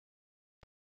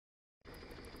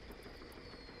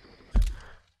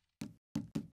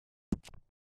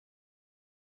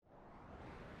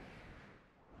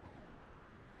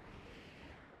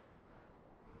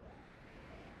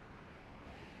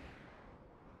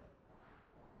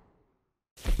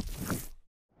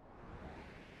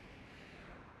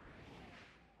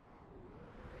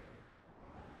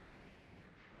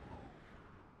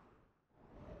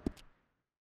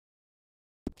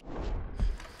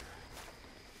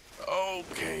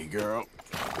Okay, girl.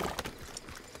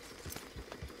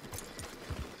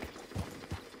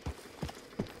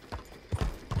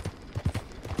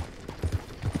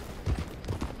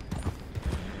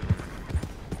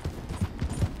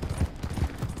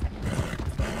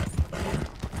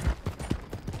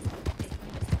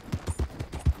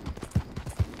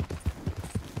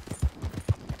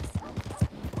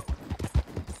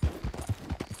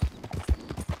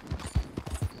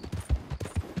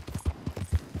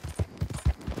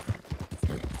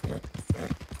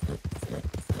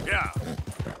 Yeah.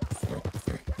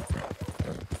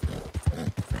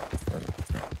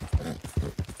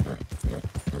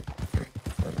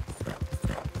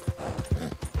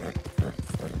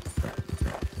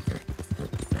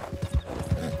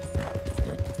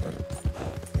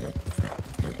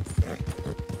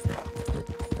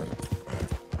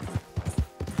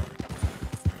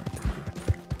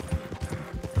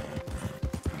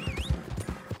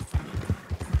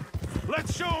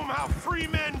 Let's show them how free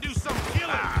men do some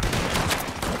killing.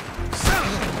 Son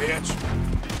of a bitch.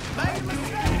 Made a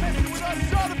mistake messing with us,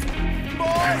 son of a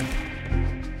boy.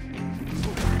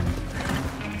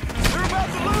 They're about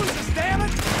to lose us, damn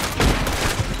it.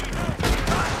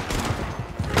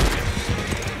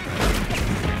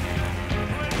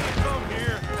 Plenty of come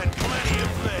here and plenty of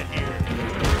fled here.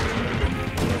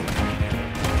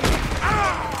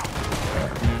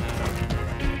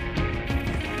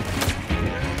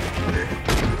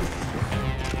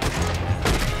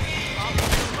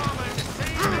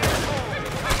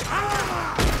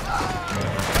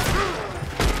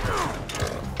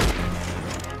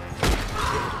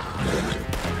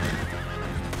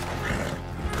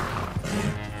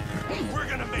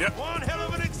 One hell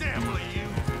of an example of you.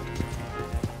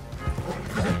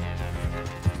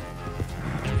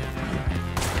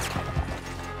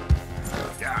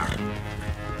 Yeah.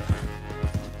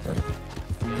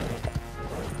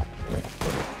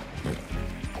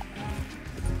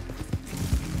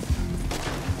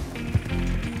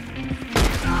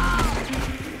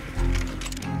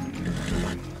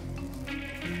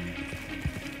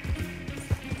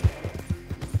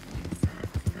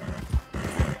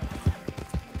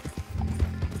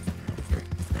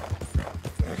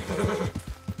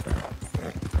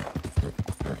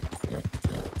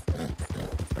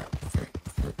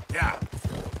 Yeah.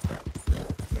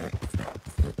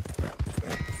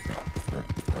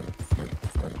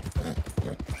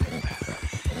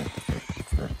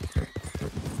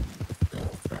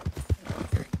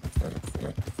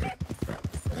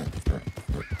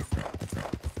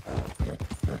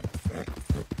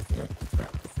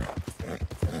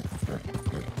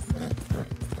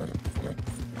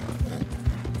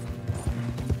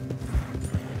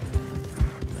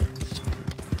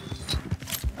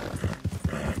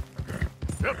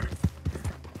 Yep.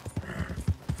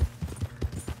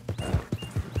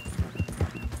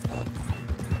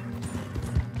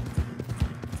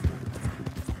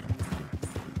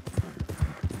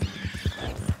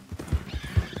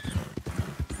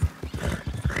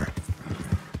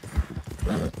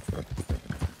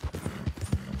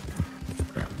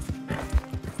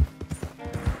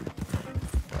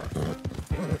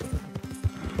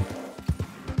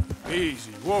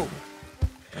 Easy, whoa.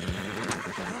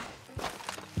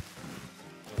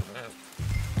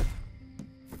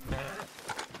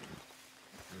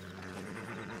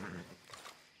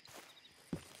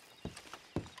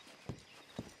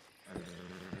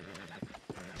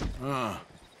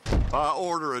 By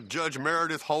order of Judge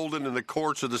Meredith Holden in the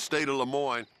courts of the state of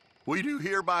Lemoyne, we do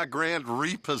hereby grant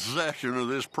repossession of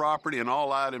this property and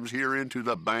all items herein to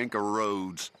the Bank of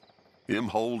Rhodes. M.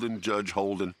 Holden, Judge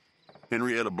Holden,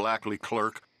 Henrietta Blackley,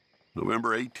 Clerk,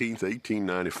 November 18th,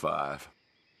 1895.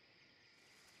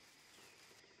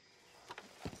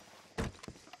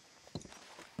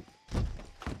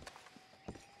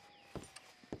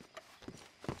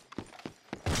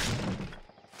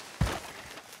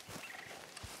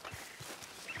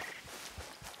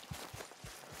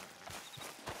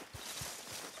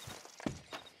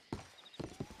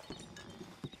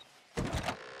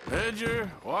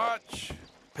 Ledger, watch,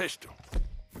 pistol.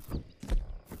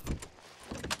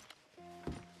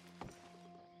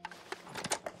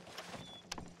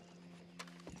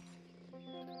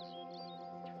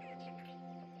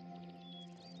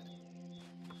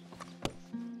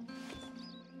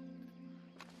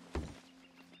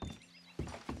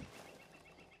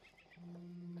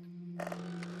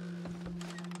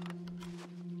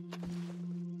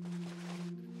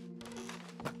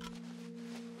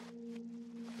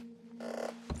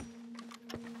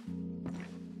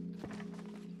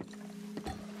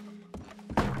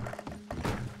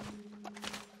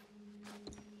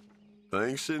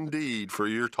 Thanks indeed for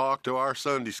your talk to our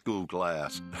Sunday school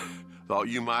class. Thought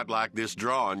you might like this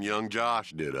drawing young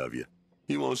Josh did of you.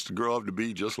 He wants to grow up to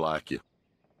be just like you.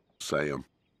 Sam.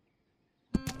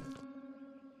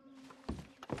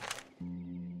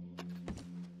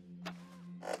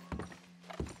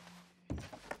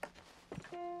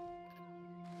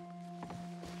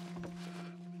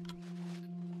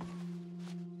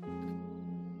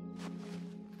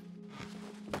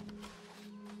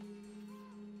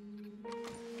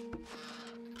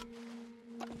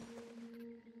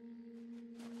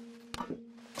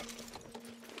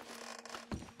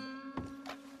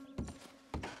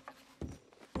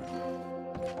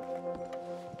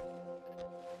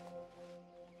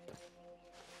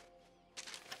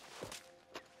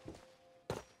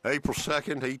 April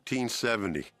 2nd,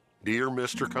 1870. Dear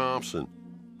Mr. Thompson,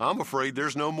 I'm afraid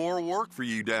there's no more work for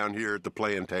you down here at the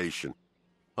plantation.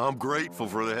 I'm grateful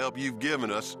for the help you've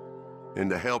given us and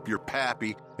the help your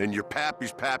pappy and your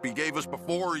pappy's pappy gave us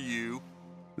before you.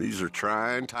 These are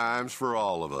trying times for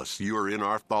all of us. You are in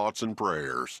our thoughts and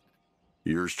prayers.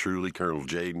 Yours truly, Colonel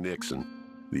J. Nixon,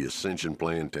 the Ascension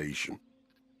Plantation.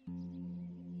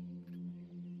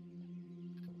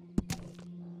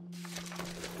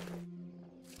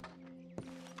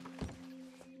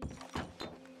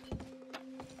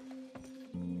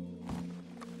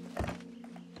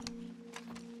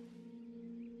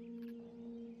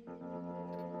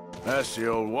 That's the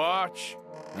old watch.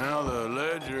 Now the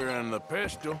ledger and the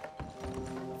pistol.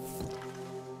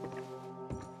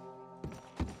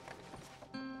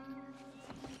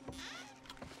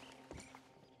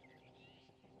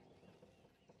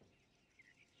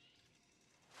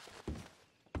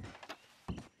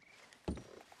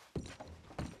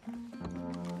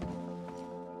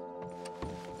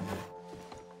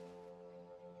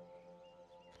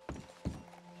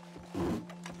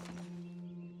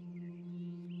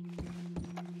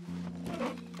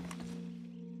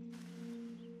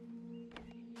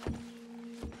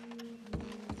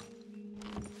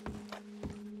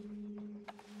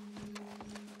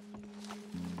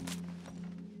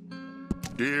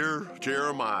 Dear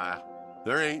Jeremiah,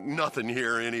 there ain't nothing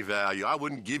here of any value. I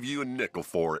wouldn't give you a nickel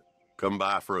for it. Come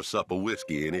by for a sup of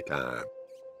whiskey any time.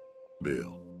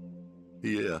 Bill.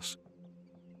 Yes.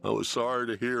 I was sorry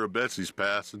to hear of Betsy's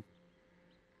passing.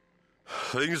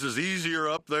 Things is easier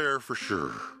up there for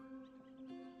sure.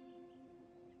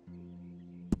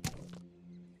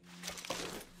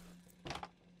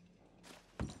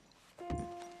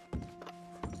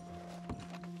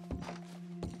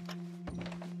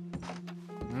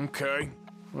 Okay,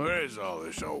 where is all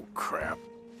this old crap?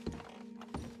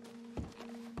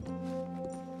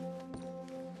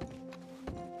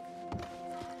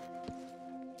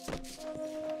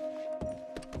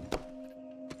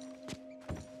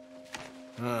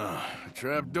 A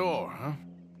trap door, huh?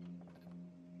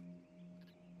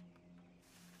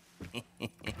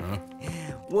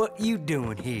 What you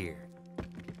doing here?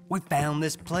 We found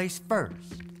this place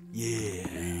first. Yeah.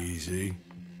 Easy.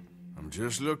 I'm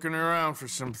just looking around for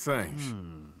some things.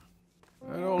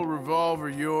 That old revolver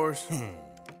yours?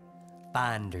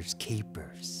 Finders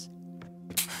keepers.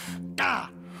 Ah!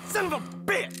 Son of a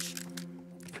bitch!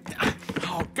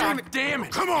 Oh, God damn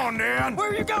it! Come on, Dan!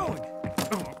 Where are you going?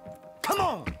 Come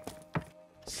on!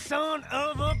 Son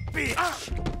of a bitch!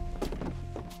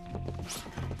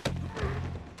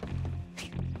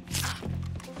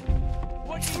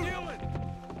 What you doing?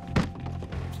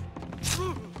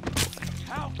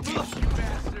 How did you,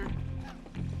 bastard?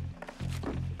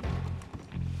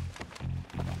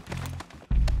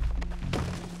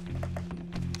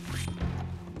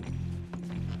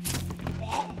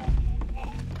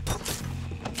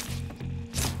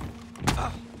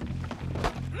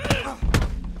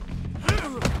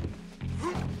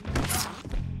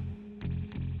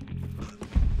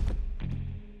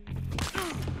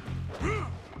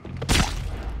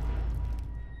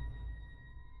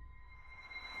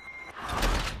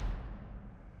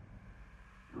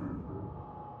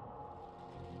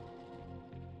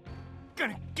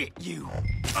 Gonna get you!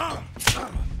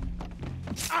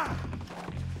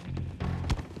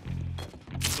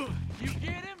 You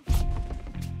get him?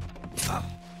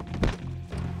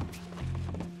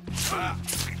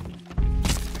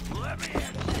 Let me in.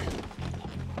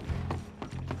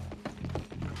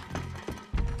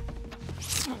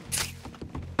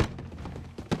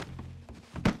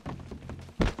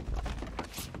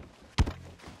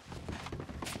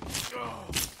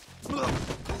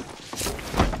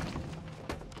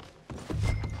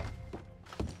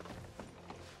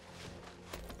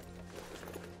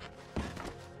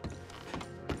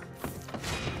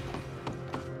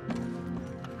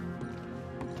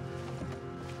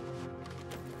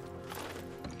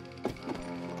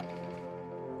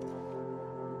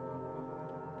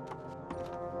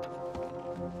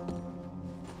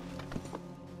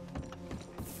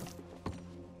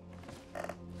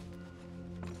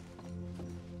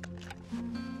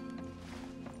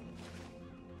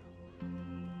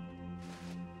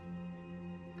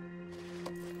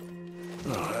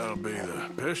 That'll be the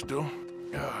pistol.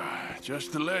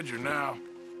 Just the ledger now.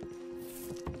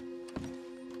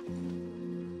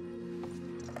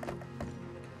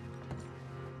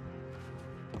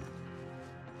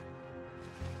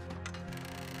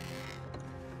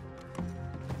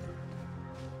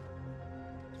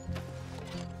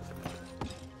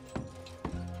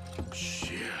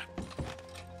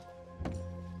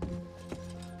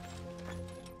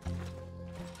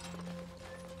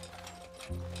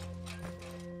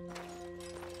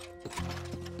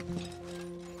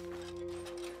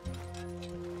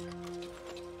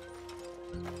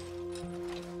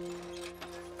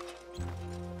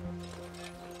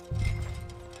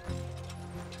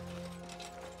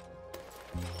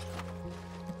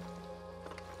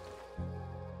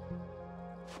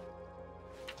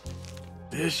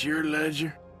 This your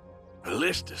ledger? A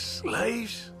list of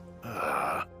slaves?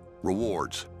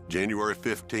 Rewards. January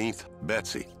 15th,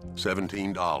 Betsy,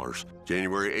 $17.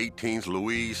 January 18th,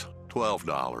 Louise,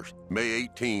 $12. May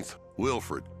 18th,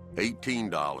 Wilfred,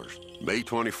 $18. May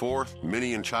 24th,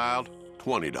 Minnie and Child,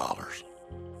 $20.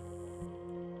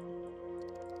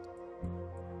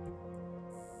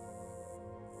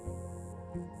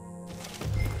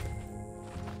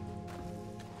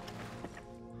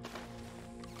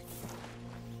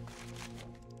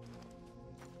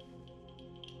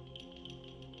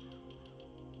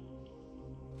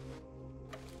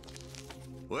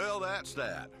 Well, that's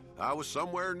that. I was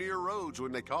somewhere near Rhodes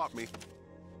when they caught me.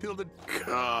 Till the...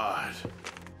 God.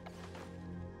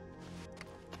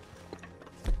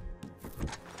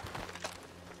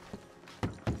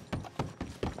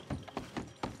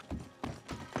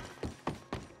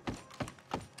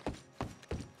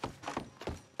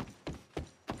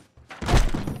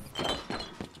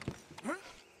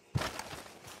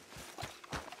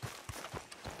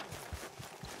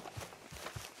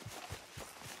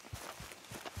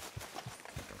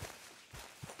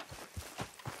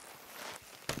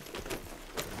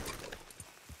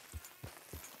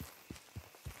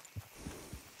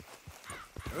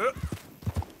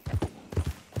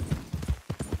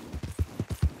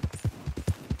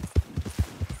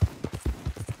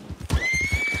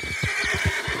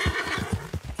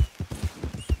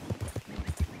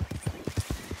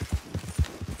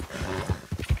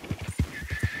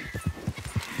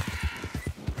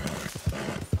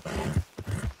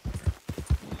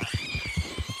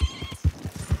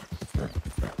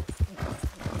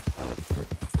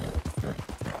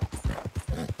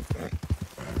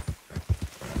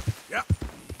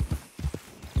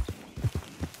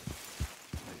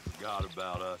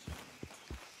 About us.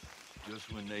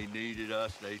 Just when they needed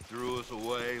us, they threw us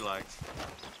away like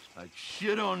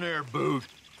shit on their boot.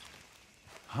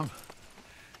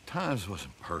 Times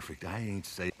wasn't perfect. I ain't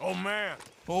say. Oh, man.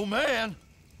 Oh, man.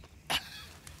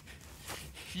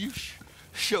 You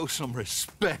show some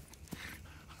respect.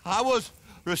 I was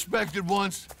respected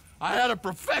once. I had a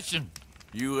profession.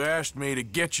 You asked me to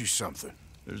get you something.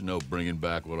 There's no bringing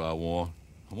back what I want.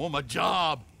 I want my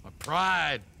job, my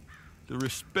pride, the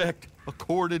respect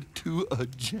accorded to a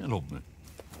gentleman.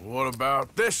 What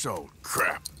about this old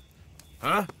crap?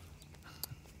 Huh?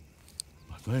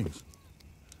 My things.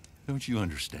 Don't you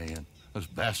understand? Those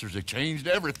bastards, they changed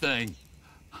everything.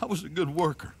 I was a good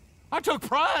worker. I took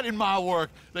pride in my work.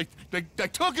 They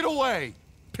took it away.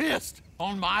 Pissed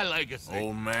on my legacy.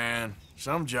 Old man,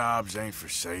 some jobs ain't for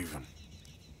saving.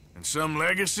 And some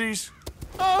legacies,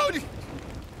 Oh,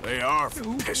 they are for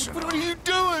pissing what on. are you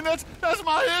doing? That's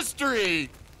my history.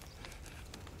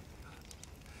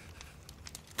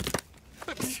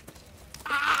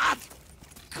 Ah!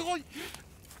 God.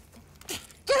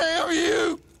 Damn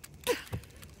you!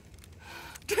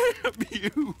 Damn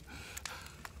you!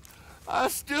 I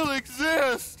still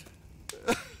exist.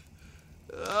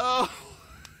 Oh.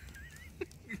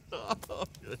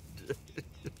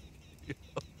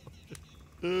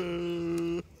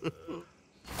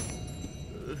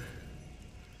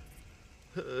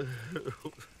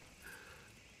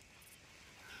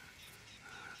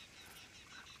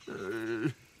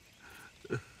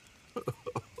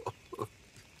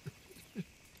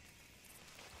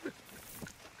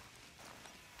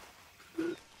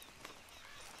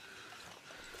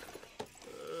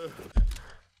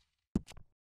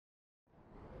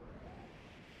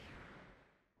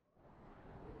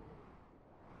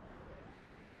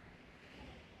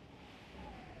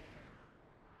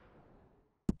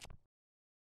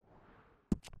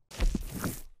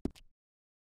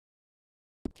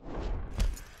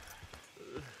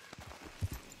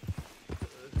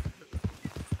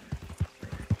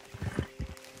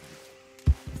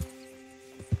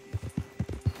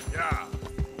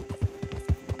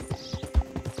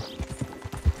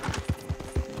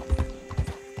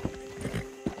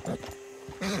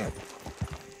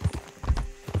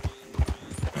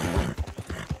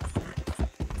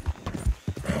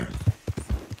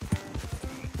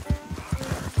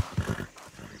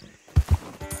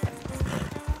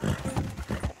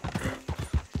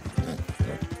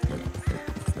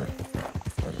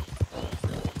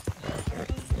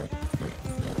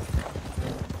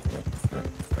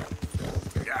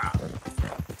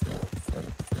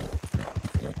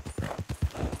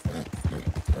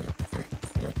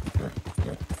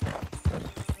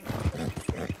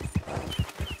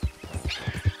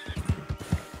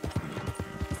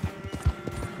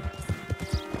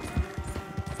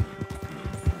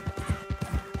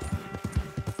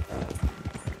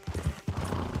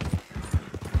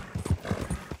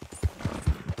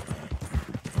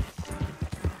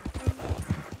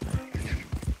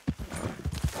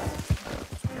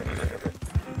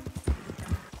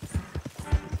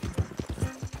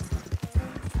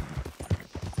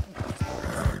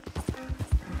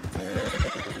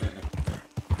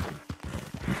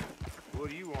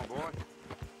 on, boy.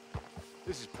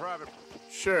 This is private.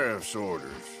 Sheriff's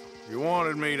orders. You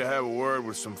wanted me to have a word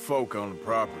with some folk on the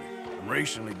property. I'm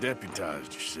recently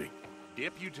deputized, you see.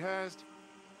 Deputized?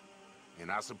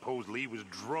 And I suppose Lee was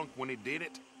drunk when he did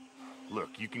it?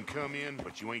 Look, you can come in,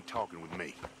 but you ain't talking with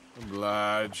me.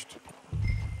 Obliged.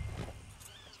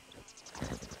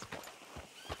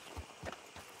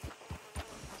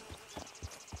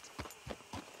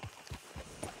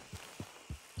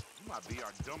 You might be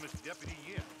our dumbest deputy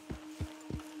yet.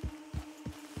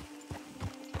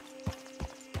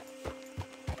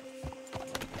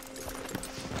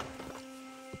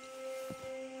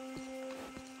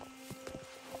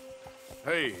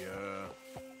 Hey,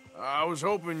 I was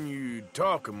hoping you'd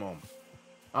talk a moment.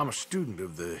 I'm a student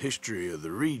of the history of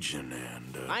the region,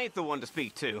 and, I ain't the one to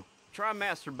speak to. Try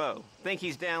Master Bo. Think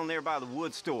he's down there by the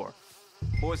wood store.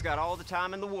 Boy's got all the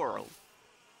time in the world.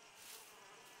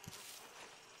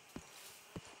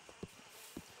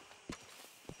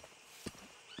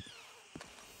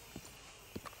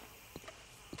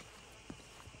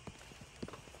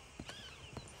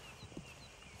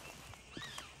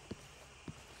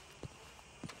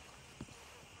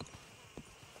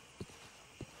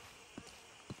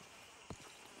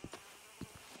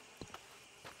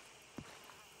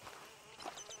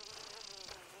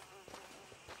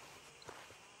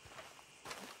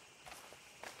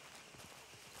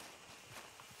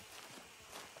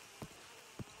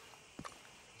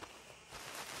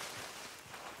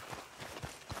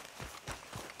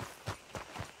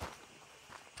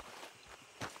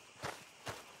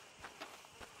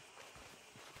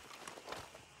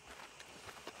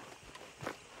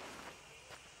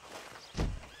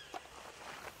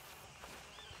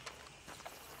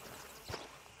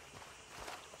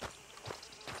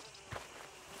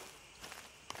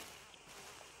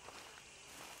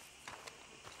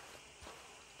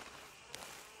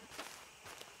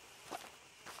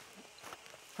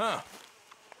 Huh.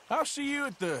 I'll see you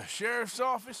at the sheriff's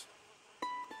office.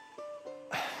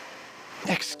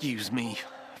 Excuse me,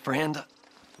 friend.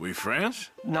 We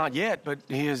friends? Not yet, but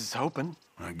he is hoping.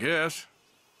 I guess.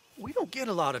 We don't get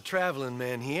a lot of traveling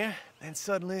men here, and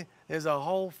suddenly there's a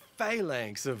whole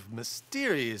phalanx of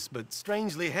mysterious but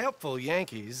strangely helpful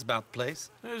Yankees about the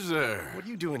place. Is there? What are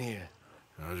you doing here?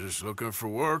 I was just looking for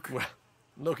work. Well,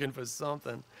 looking for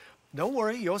something. Don't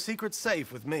worry, your secret's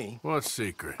safe with me. What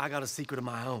secret? I got a secret of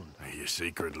my own. Are you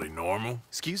secretly normal?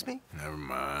 Excuse me? Never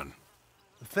mind.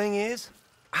 The thing is,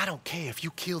 I don't care if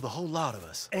you kill the whole lot of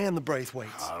us, and the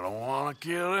Braithwaites. I don't want to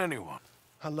kill anyone.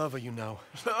 I love her, you know.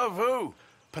 Love who?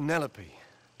 Penelope.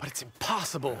 But it's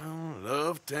impossible. Well,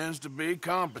 love tends to be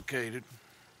complicated.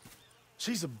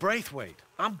 She's a Braithwaite.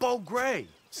 I'm Bo Gray,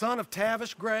 son of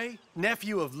Tavish Gray,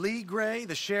 nephew of Lee Gray,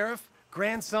 the sheriff,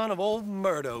 grandson of old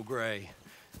Murdo Gray.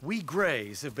 We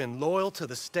Grays have been loyal to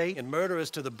the state and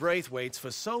murderous to the Braithwaites for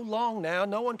so long now,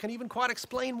 no one can even quite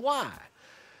explain why.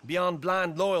 Beyond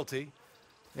blind loyalty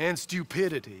and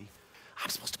stupidity,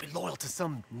 I'm supposed to be loyal to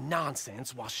some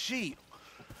nonsense while she's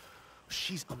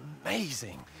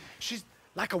amazing. She's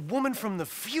like a woman from the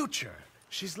future.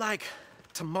 She's like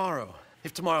tomorrow,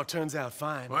 if tomorrow turns out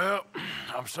fine. Well,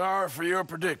 I'm sorry for your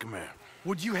predicament.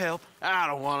 Would you help? I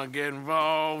don't want to get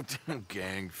involved.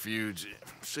 Gang feuds.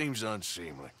 Seems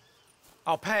unseemly.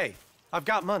 I'll pay. I've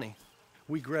got money.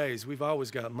 We Grays, we've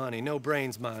always got money. No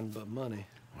brains, mind, but money.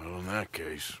 Well, in that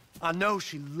case... I know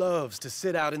she loves to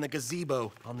sit out in the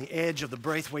gazebo on the edge of the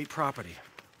Braithwaite property.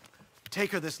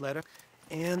 Take her this letter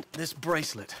and this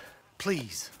bracelet,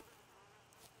 please.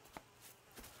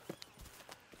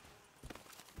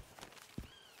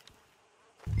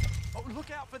 Oh, look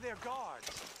out for their guards.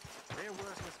 They're worse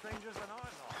with strangers than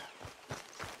ours are.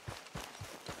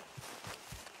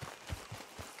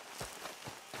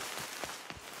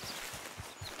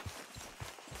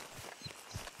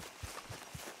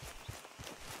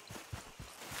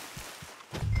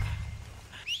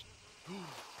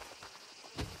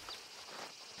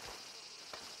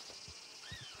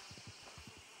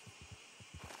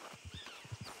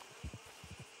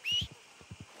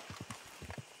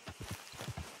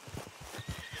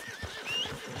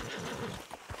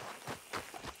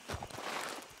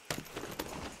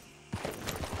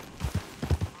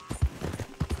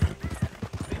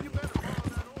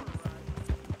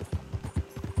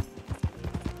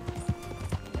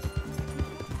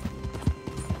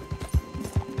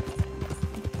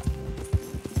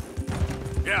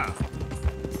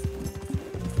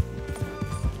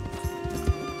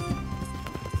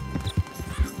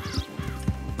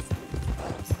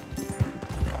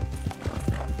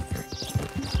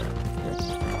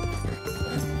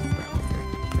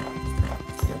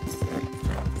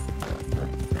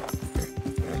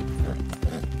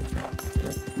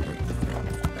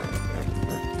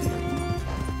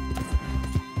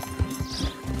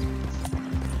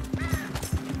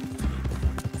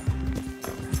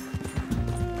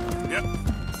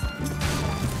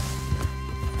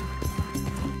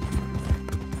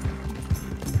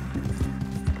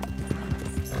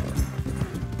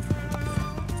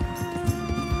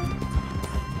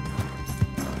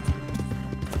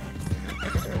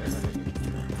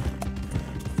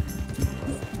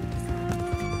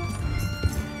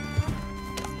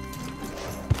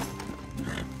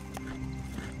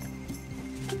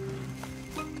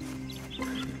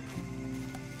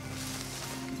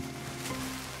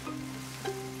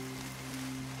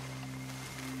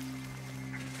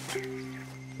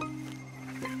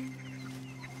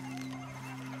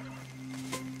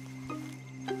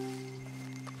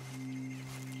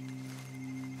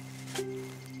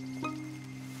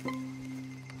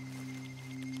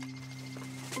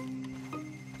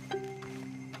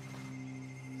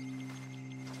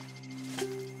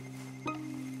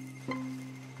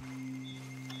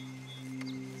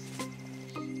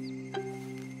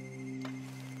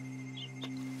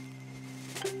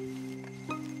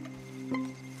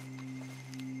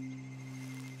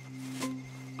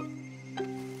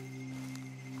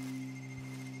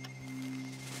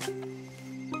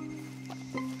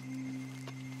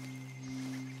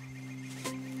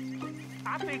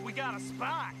 I think we got a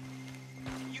spot.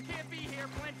 You can't be here,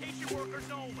 plantation workers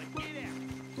only. Get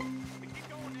out. We keep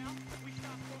going now. We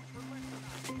stop folks for less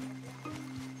than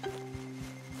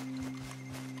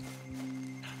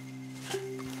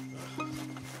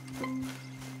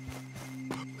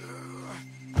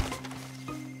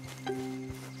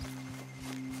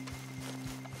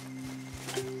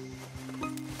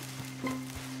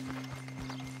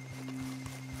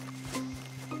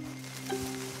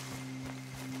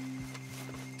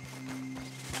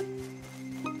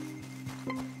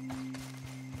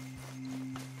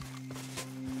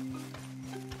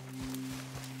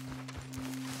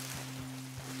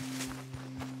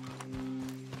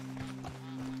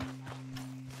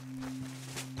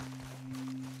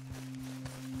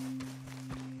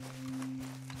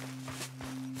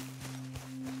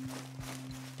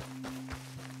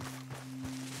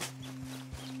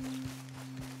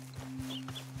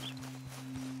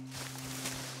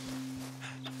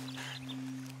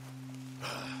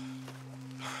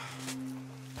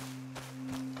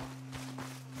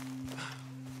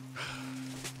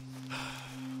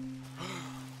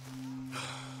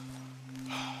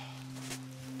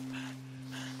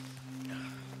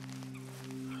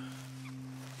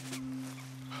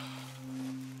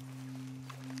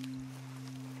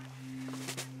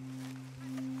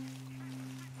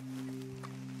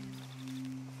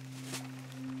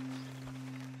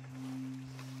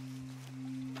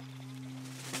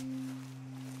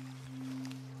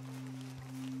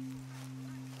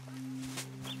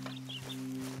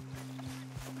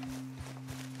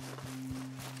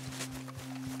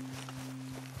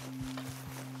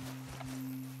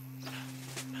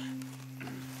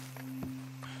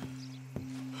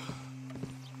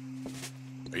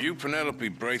Are you Penelope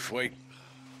Braithwaite?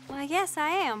 Why, yes, I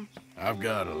am. I've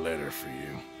got a letter for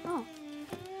you. Oh.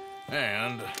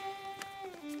 And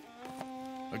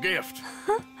a gift.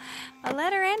 A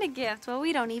letter and a gift. Well,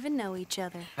 we don't even know each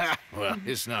other. Well,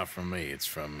 it's not from me. It's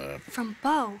from, From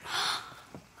Bo.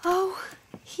 Oh,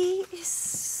 he is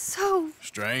so...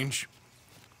 Strange?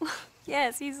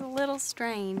 Yes, he's a little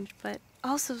strange, but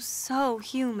also so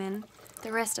human.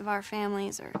 The rest of our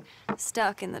families are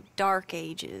stuck in the dark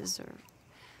ages, or,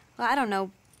 well, I don't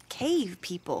know, cave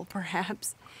people,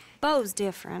 perhaps. Bo's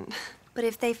different. But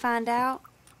if they find out,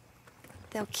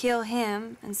 they'll kill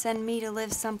him and send me to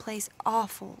live someplace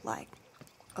awful like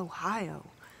Ohio.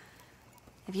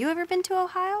 Have you ever been to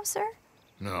Ohio, sir?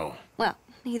 No. Well,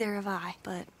 neither have I,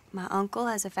 but my uncle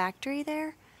has a factory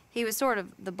there. He was sort of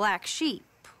the black sheep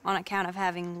on account of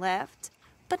having left,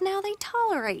 but now they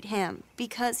tolerate him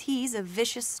because he's a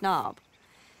vicious snob.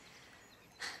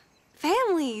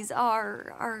 Families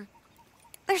are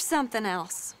there's something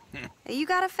else. You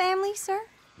got a family, sir?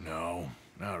 No,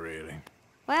 not really.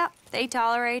 Well, they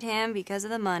tolerate him because of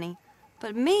the money.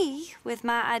 But me, with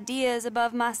my ideas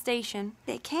above my station,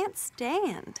 they can't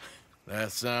stand.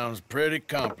 That sounds pretty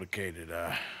complicated.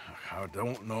 I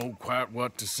don't know quite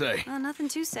what to say. Well, nothing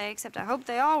to say, except I hope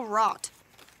they all rot.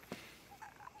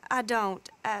 I don't,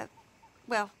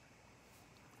 well,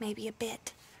 maybe a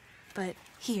bit. But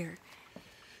here,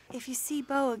 if you see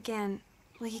Bo again,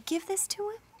 will you give this to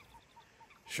him?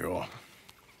 Sure.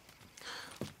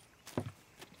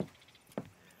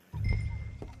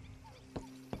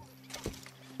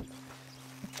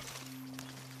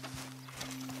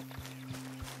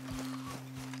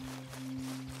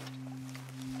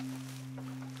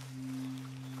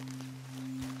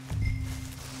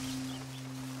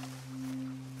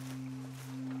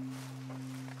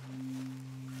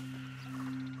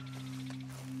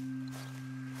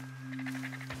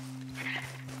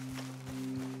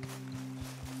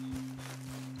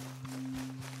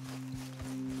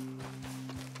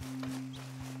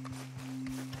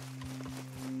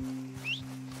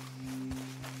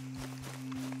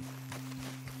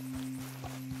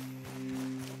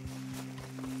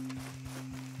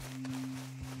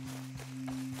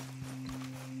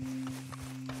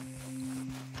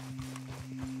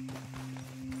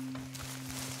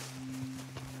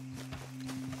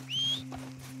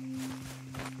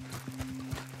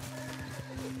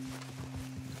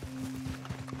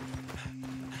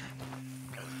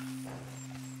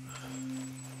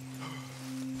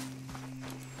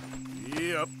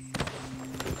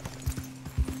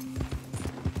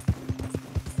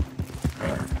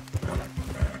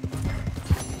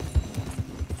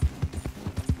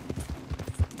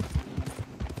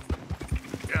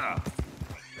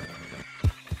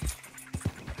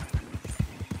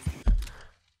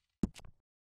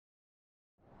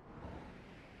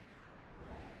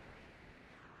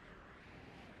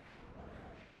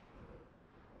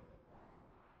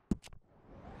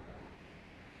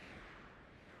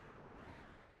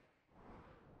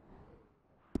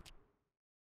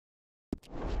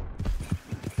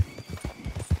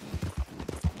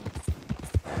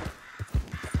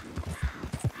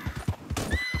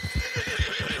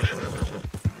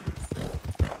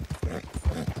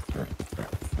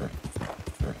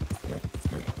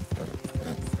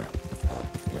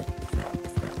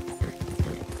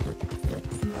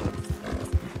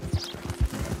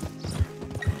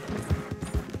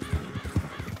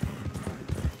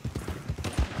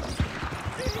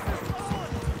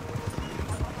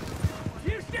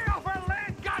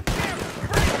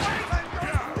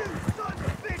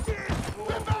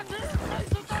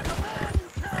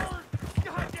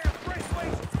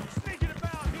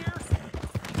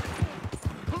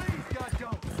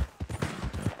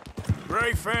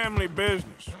 Gray family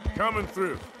business. Coming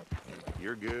through.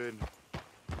 You're good.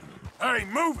 Hey,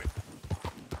 move it!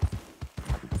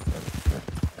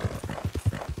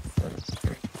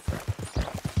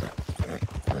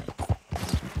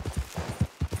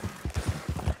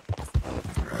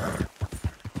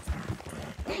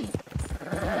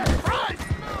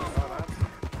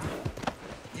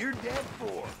 You're dead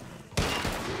for.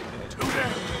 Too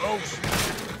damn close.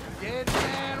 Dead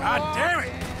man. God damn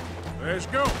it! Let's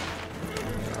go.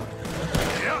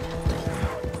 Yep.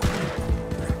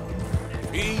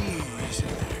 Easy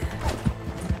there.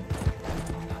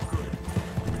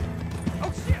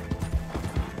 Oh, shit!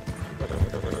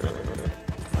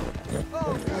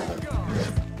 Oh, good God.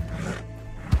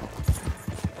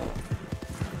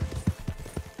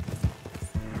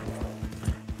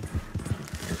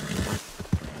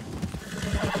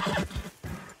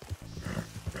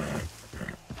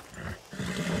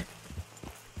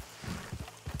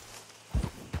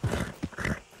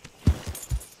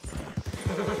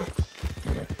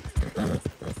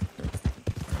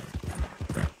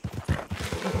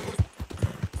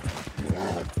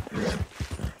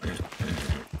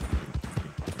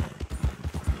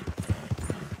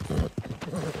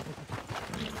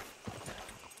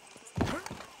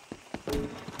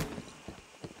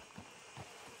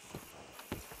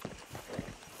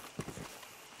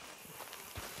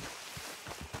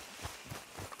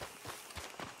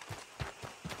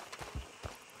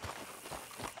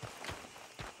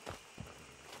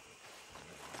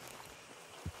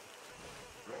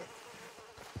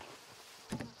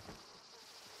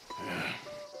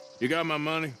 You got my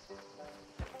money?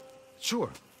 Sure.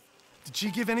 Did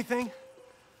she give anything?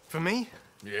 For me?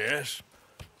 Yes.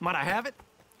 Might I have it?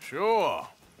 Sure.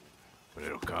 But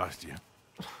it'll cost you.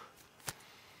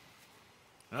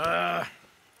 I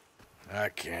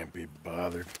can't be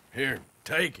bothered. Here,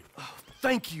 take it.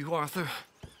 Thank you, Arthur.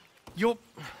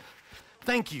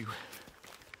 Thank you.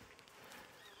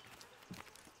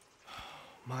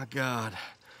 My God.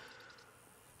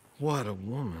 What a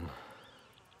woman.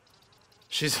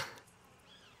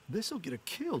 This'll get her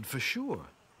killed for sure.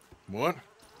 What?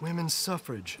 Women's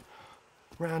suffrage.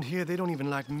 Around here, they don't even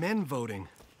like men voting.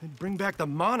 They'd bring back the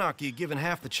monarchy given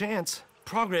half the chance.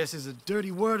 Progress is a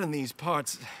dirty word in these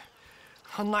parts.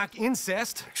 Unlike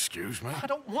incest. Excuse me? I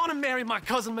don't want to marry my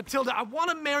cousin Matilda. I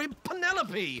want to marry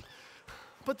Penelope.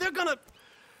 But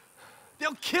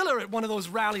they'll kill her at one of those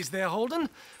rallies they're holding.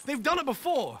 They've done it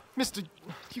before. Mister,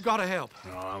 you gotta help.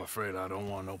 No, I'm afraid I don't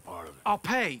want no part of it. I'll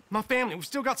pay. My family, we've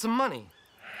still got some money.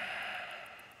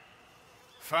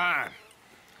 Fine.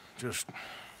 Just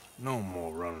no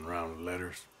more running around with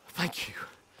letters. Thank you.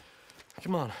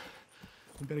 Come on.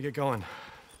 We better get going.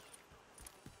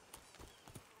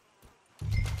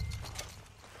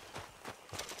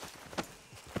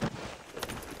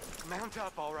 Mount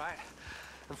up, all right,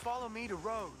 and follow me to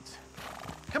Rhodes.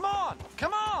 Come on!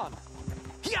 Come on!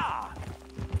 Yeah!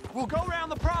 We'll go around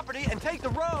the property and take the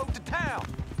road to town.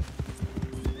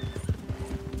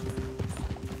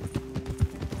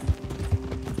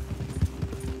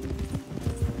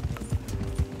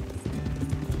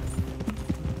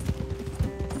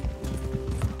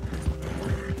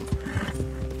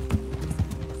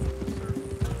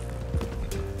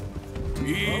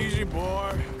 Easy,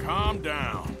 boy. Calm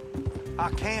down. I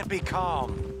can't be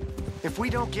calm. If we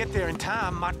don't get there in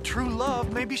time, my true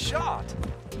love may be shot.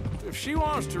 If she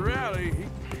wants to rally,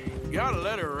 you gotta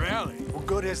let her rally. Well,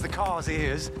 good as the cause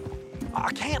is,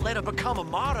 I can't let her become a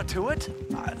martyr to it.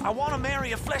 I want to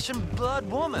marry a flesh and blood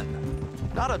woman,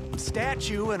 not a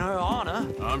statue in her honor.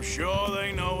 I'm sure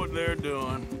they know what they're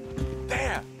doing.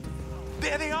 There!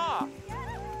 There they are!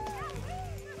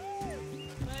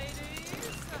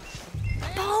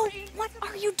 Bo, what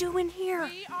are you doing here?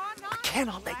 I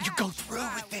cannot let you go through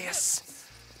with this.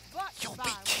 You'll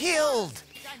be killed.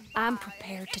 I'm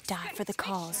prepared to die for the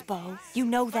cause, Bo. You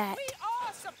know that.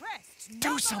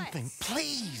 Do something,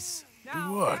 please.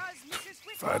 Do what?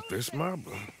 Fight this mob?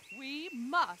 We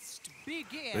must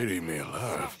begin. They'd eat me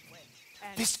alive.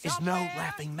 This is no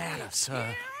laughing matter,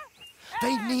 sir.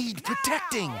 They need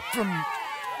protecting from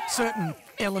certain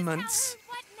elements.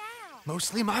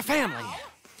 Mostly my family.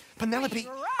 Penelope,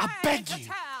 I beg you.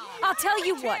 I'll tell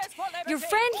you what. Your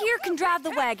friend here can drive the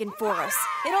wagon for us.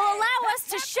 It'll allow us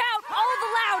to shout all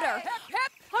the louder.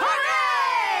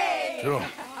 Hooray! Sure.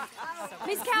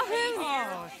 Miss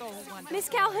Calhoun. Miss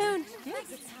Calhoun.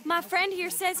 My friend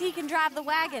here says he can drive the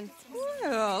wagon.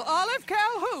 Well, Olive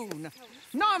Calhoun.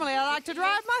 Normally I like to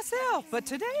drive myself, but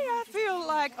today I feel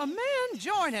like a man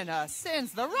joining us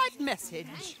sends the right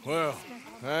message. Well,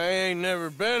 I ain't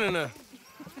never been in a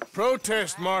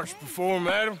protest march before,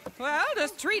 madam. Well,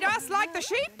 just treat us like the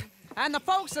sheep, and the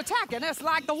folks attacking us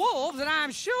like the wolves, and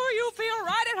I'm sure you feel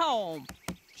right at home.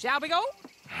 Shall we go?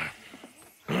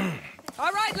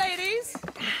 All right, ladies.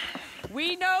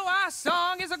 We know our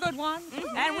song is a good one,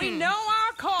 and we know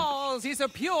our cause is a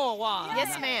pure one.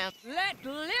 Yes, ma'am. Let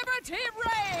liberty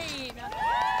reign!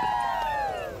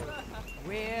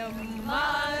 We're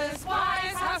mothers,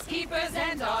 wives, housekeepers,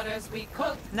 and daughters. We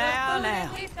cook. Now.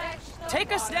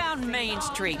 Take us down Main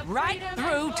Street, right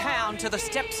through town to the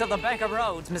steps of the Bank of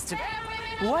Roads, Mr.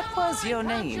 What was your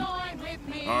name?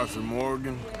 Arthur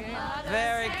Morgan.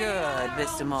 Very good,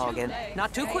 Mr. Morgan.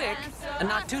 Not too quick, and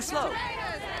not too slow.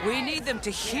 We need them to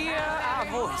hear our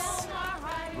voice.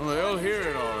 Well, they'll hear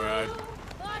it all right.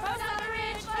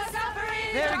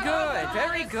 Very good,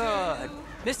 very good.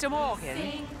 Mr.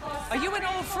 Morgan, are you an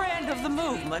old friend of the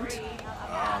movement?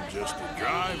 I'm just a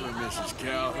driver, Mrs.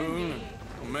 Calhoun.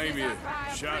 Maybe a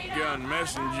shotgun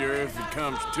messenger if it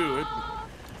comes to it.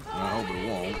 I hope it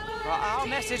won't. Well, our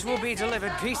message will be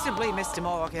delivered peaceably, Mr.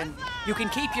 Morgan. You can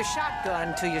keep your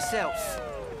shotgun to yourself.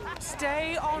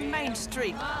 Stay on Main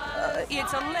Street.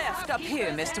 It's a left up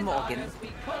here, Mr. Morgan.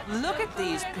 Look at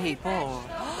these people.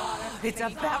 It's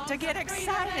about to get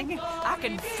exciting. I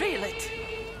can feel it.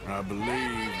 I believe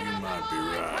you might be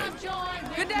right.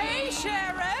 Good day,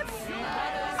 Sheriff.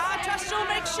 I trust you'll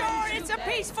make sure it's a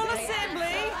peaceful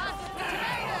assembly.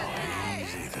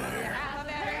 Easy there.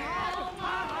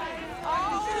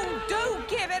 Oh, do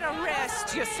give it a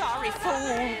rest, you sorry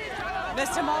fool.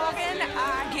 Mr. Morgan,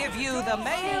 I give you the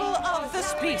male of the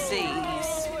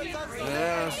species.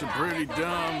 Yeah, it's a pretty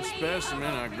dumb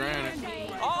specimen, I grant it.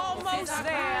 Almost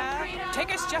there.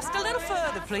 Take us just a little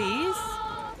further, please.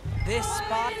 This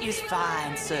spot is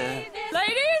fine, sir.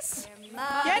 Ladies,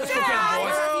 get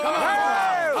down! Come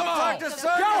on! Looks like the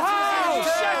circus. Go home!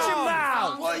 Shut your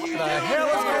mouth! What are you doing? The hell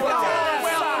is going on?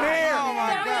 Well, here! Oh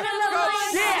my God! Go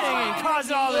shit! And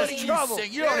cause all this trouble.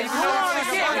 You don't even know what to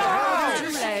get.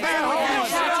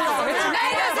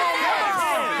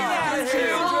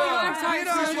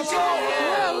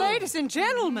 Well, ladies and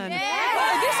gentlemen,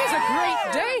 this is a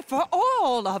great day for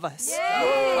all of us.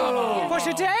 For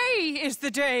today is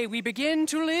the day we begin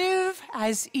to live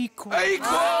as equals.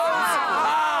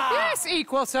 Yes,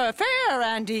 equal, sir. Fair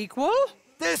and equal.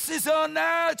 This is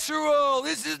unnatural.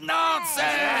 This is nonsense.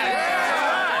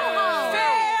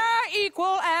 Fair,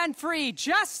 equal, and free,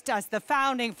 just as the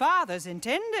Founding Fathers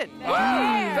intended.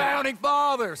 Founding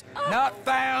Fathers, not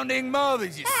founding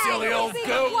mothers, you silly old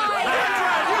goat.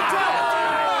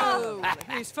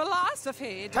 His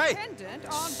philosophy dependent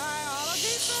on biology.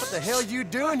 What the hell you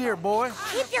doing here, boy?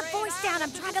 Keep your voice down.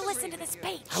 I'm trying to listen to the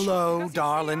speech. Hello,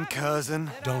 darling cousin.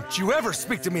 Don't you ever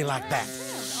speak to me like that.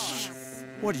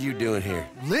 What are you doing here?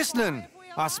 Listening,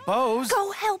 I suppose.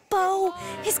 Go help Bo.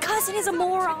 His cousin is a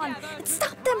moron. And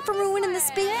stop them from ruining the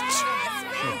speech.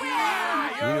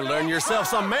 You need to learn yourself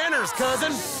some manners,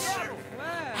 cousin.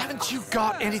 Haven't you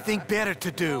got anything better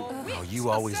to do? Oh, you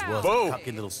always was Bo, a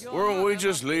cocky little... weren't we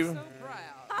just leaving?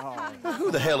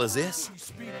 Who the hell is this?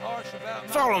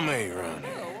 Follow me, Ronnie.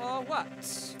 What?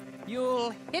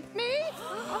 You'll hit me?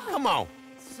 Come on.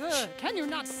 Sir, can you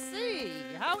not see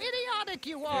how idiotic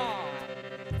you are?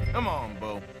 Come on,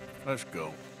 Bo. Let's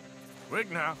go.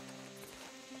 Quick now.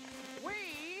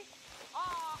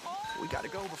 We gotta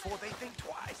go before they think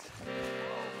twice.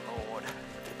 Oh, Lord.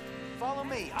 Follow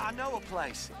me. I know a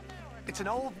place. It's an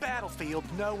old battlefield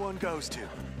no one goes to.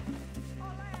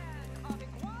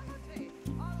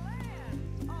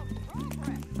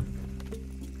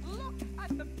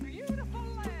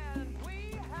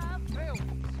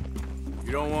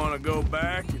 You don't want to go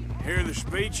back and hear the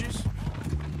speeches?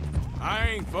 I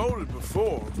ain't voted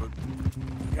before, but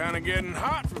kind of getting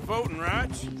hot for voting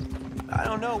rights. I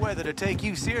don't know whether to take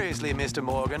you seriously, Mr.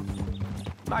 Morgan.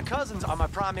 My cousins are my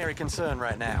primary concern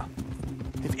right now.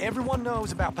 If everyone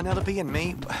knows about Penelope and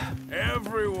me...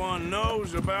 Everyone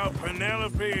knows about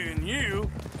Penelope and you.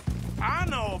 I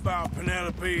know about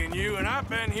Penelope and you, and I've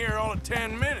been here all of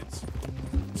 10 minutes.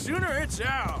 Sooner it's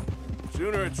out,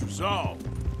 sooner it's resolved.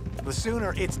 The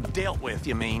sooner it's dealt with,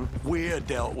 you mean, we're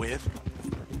dealt with.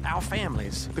 Our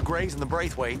families, the Grays and the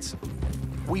Braithwaites,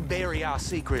 we bury our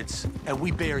secrets, and we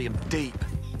bury them deep.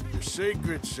 Your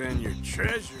secrets and your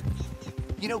treasure.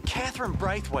 You know, Catherine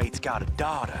Braithwaite's got a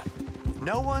daughter.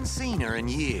 No one's seen her in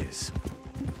years.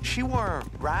 She weren't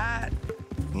right,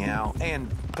 you know,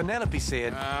 and Penelope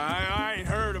said... I ain't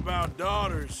heard about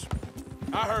daughters.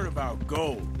 I heard about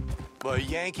gold. Well,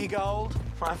 Yankee gold?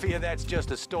 I fear that's just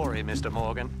a story, Mr.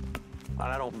 Morgan.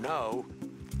 I don't know.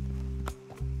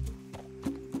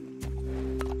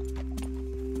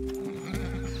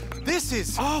 This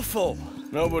is awful.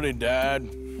 Nobody died.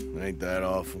 Ain't that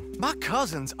awful? My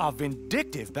cousins are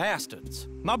vindictive bastards.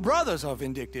 My brothers are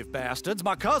vindictive bastards.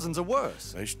 My cousins are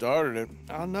worse. They started it.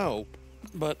 I know,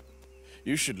 but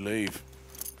You should leave.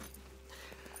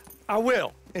 I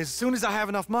will. As soon as I have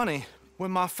enough money.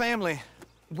 When my family...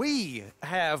 We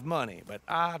have money, but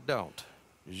I don't.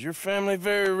 Is your family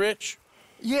very rich?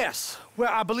 Yes. Well,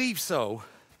 I believe so.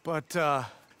 But,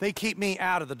 they keep me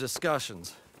out of the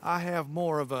discussions. I have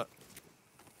more of a...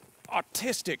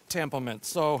 artistic temperament,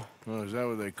 so... Oh, is that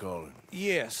what they call it?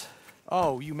 Yes.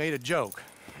 Oh, you made a joke.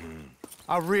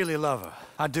 I really love her.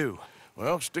 I do.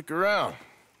 Well, stick around.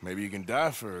 Maybe you can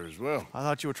die for her as well. I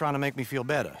thought you were trying to make me feel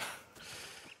better.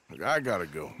 Look, I gotta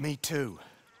go. Me too.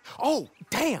 Oh,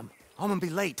 damn! I'm gonna be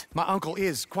late. My uncle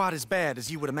is quite as bad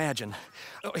as you would imagine.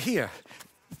 Here,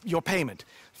 your payment.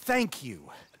 Thank you.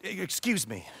 Excuse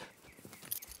me.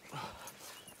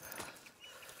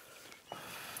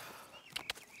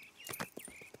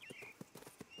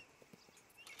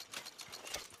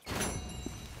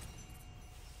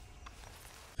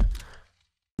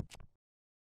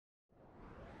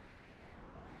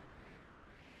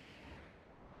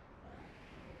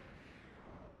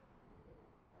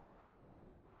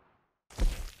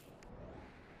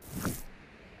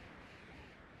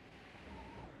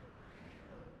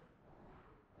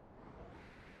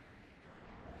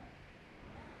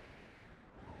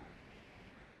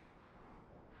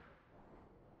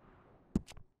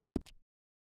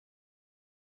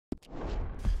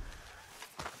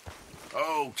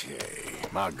 Okay,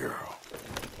 my girl.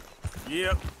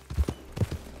 Yep.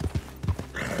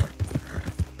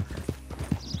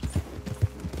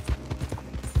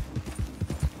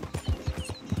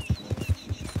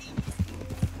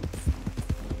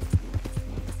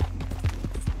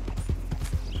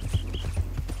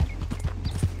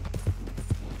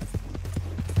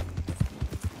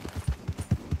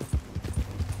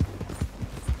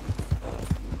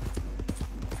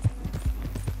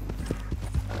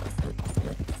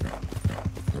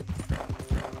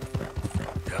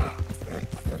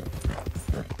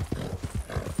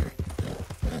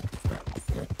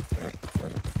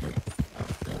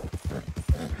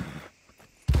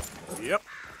 Yep.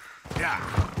 Yeah.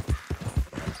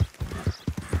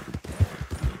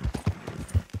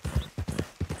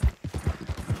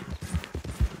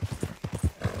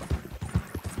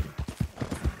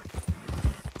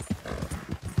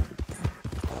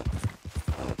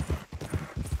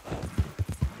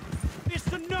 It's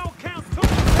the no-count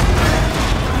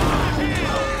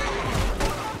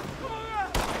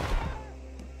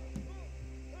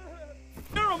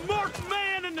You're a marked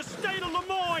man in the state of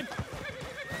Lemoyne!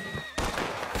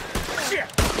 Shit!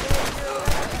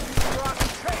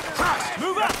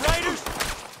 Move up, Raiders!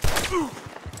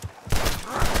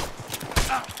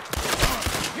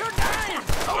 You're dying!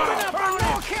 Open up on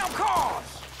no-count cars!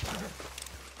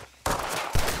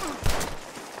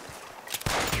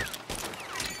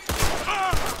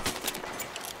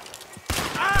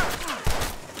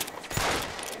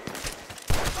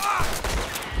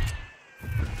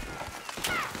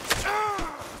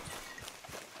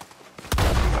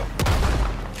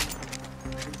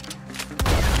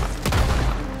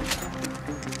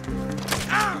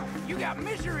 You got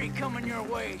misery coming your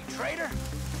way, traitor.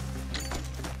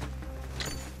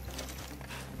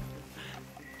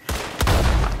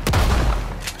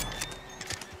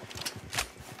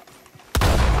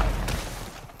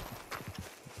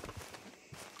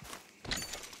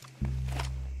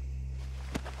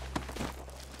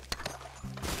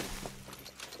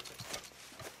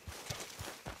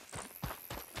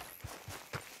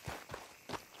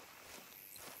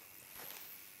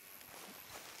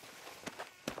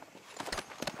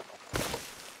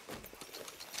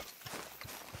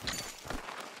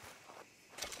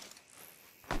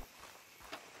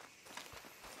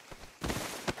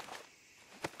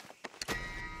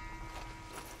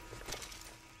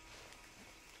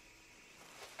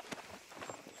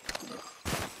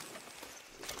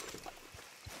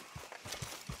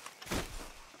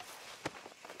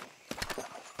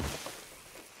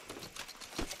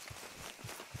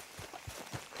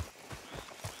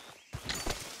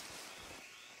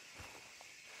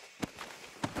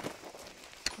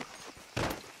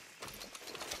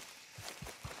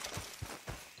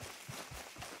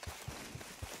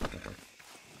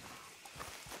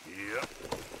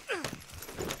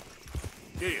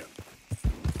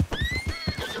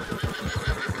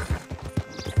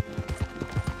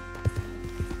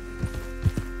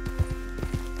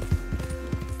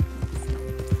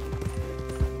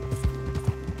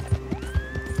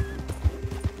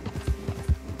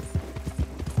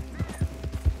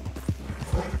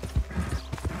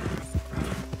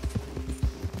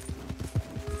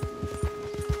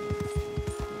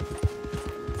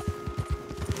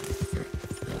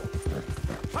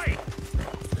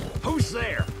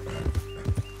 there?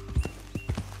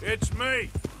 It's me.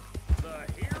 The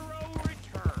hero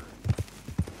returns.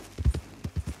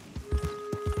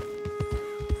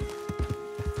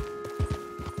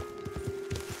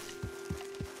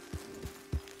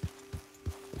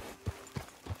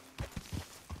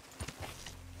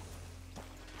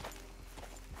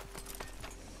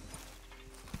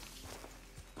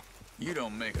 You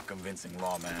don't make a convincing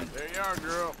lawman. There you are,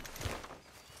 girl.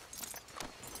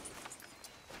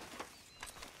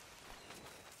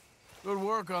 Good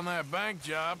work on that bank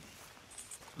job.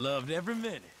 Loved every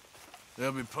minute.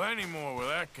 There'll be plenty more where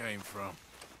that came from.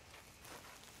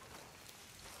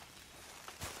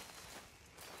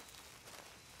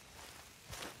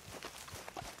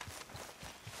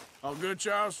 All good,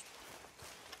 Charles?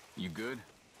 You good?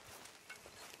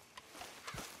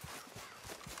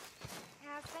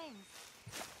 How's things?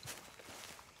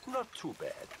 Not too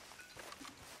bad.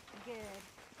 Good.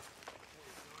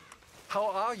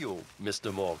 How are you,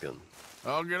 Mr. Morgan?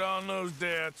 I'll get on those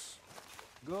debts.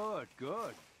 Good,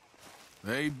 good.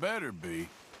 They better be.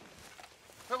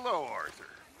 Hello, Arthur.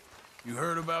 You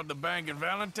heard about the bank in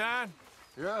Valentine?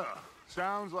 Yeah,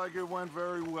 sounds like it went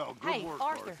very well. Good Hey, work,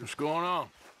 Arthur. What's going on?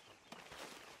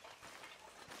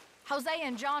 Jose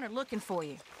and John are looking for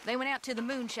you. They went out to the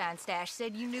moonshine stash,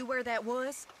 said you knew where that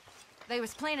was. They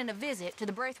was planning a visit to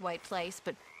the Braithwaite place,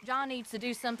 but John needs to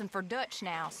do something for Dutch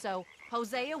now, so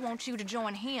Hosea wants you to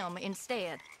join him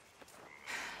instead.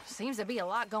 Seems to be a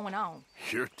lot going on.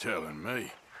 You're telling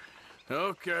me.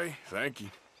 Okay, thank you.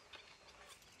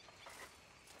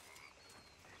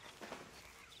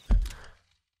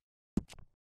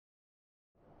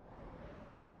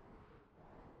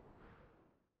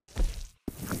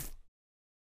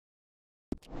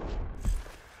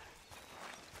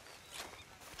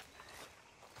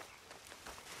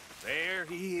 There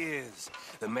he is.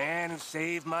 The man who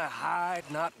saved my hide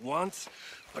not once,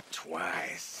 but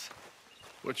twice.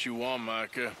 What you want,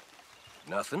 Micah?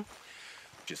 Nothing.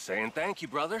 Just saying thank you,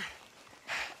 brother.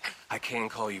 I can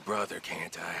call you brother,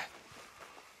 can't I?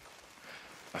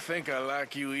 I think I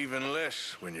like you even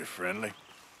less when you're friendly.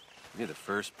 You're the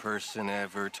first person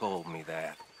ever told me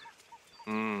that.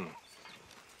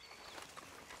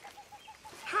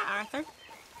 Hi, Arthur.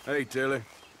 Hey, Tilly.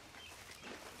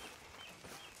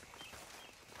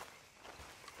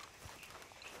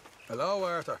 Hello,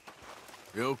 Arthur.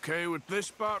 You okay with this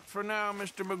spot for now,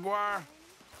 Mr. McGuire?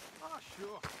 Ah,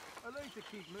 sure. I like to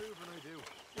keep moving, I do.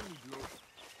 Give me glove.